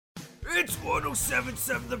It's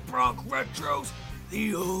 1077 The Bronx Retros,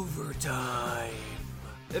 the overtime.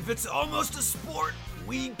 If it's almost a sport,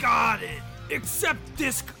 we got it. Except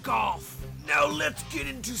disc golf. Now let's get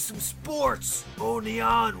into some sports. Only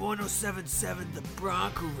on 1077 The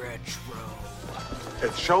Bronx Retro.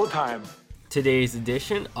 It's showtime. Today's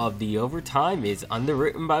edition of The Overtime is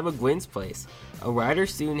underwritten by McGuinn's Place, a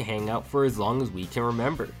writer-student hangout for as long as we can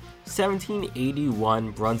remember.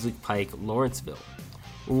 1781 Brunswick Pike, Lawrenceville.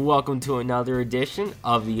 Welcome to another edition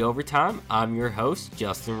of The Overtime. I'm your host,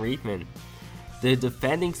 Justin Riebman. The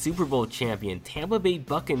defending Super Bowl champion Tampa Bay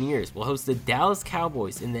Buccaneers will host the Dallas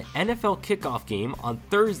Cowboys in the NFL Kickoff game on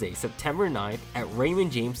Thursday, September 9th at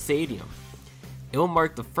Raymond James Stadium. It will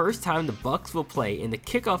mark the first time the Bucs will play in the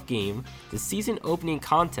kickoff game, the season-opening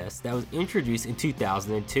contest that was introduced in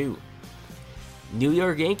 2002. New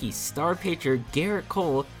York Yankees star pitcher Garret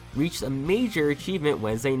Cole reached a major achievement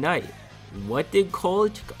Wednesday night. What did Cole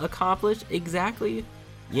accomplish exactly?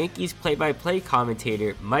 Yankees play-by-play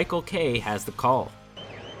commentator Michael Kay has the call.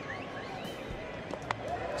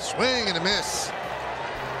 Swing and a miss.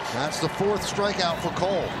 That's the fourth strikeout for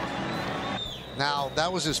Cole. Now, that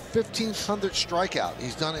was his 1,500th strikeout.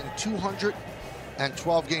 He's done it in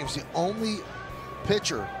 212 games. The only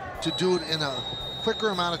pitcher to do it in a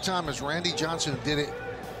quicker amount of time is Randy Johnson, who did it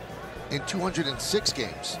in 206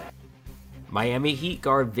 games. Miami Heat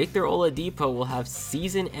guard Victor Oladipo will have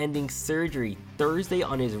season-ending surgery Thursday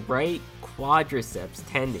on his right quadriceps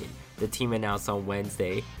tendon, the team announced on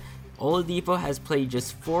Wednesday. Oladipo has played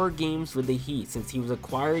just 4 games with the Heat since he was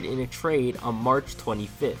acquired in a trade on March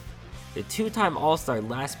 25th. The two-time All-Star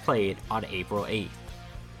last played on April 8th.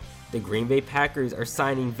 The Green Bay Packers are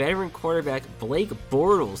signing veteran quarterback Blake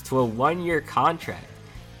Bortles to a 1-year contract,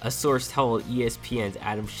 a source told ESPN's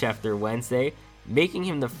Adam Schefter Wednesday, making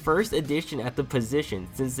him the first addition at the position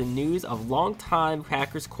since the news of longtime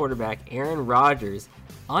Packers quarterback Aaron Rodgers'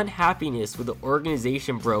 unhappiness with the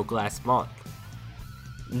organization broke last month.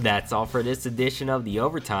 That's all for this edition of The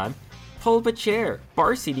Overtime. Pull up a chair.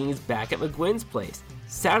 Bar seating is back at McGuinn's Place.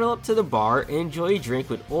 Saddle up to the bar and enjoy a drink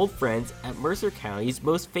with old friends at Mercer County's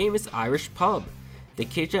most famous Irish pub. The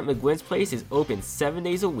kitchen at McGuinn's Place is open 7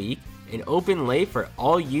 days a week and open late for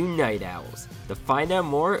all you night owls. To find out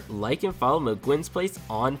more, like and follow McGuinn's Place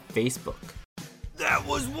on Facebook. That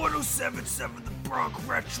was 1077 The Bronx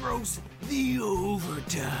Retros, the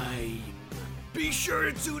overtime. Be sure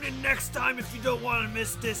to tune in next time if you don't want to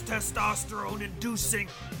miss this testosterone-inducing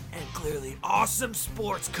and clearly awesome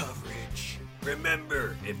sports coverage.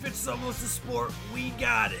 Remember, if it's almost a sport, we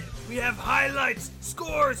got it. We have highlights,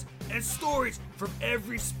 scores, and stories from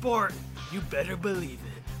every sport. You better believe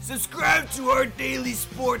it. Subscribe to our daily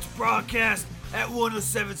sports broadcast at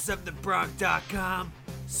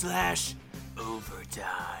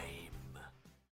 1077thebronx.com/overtime.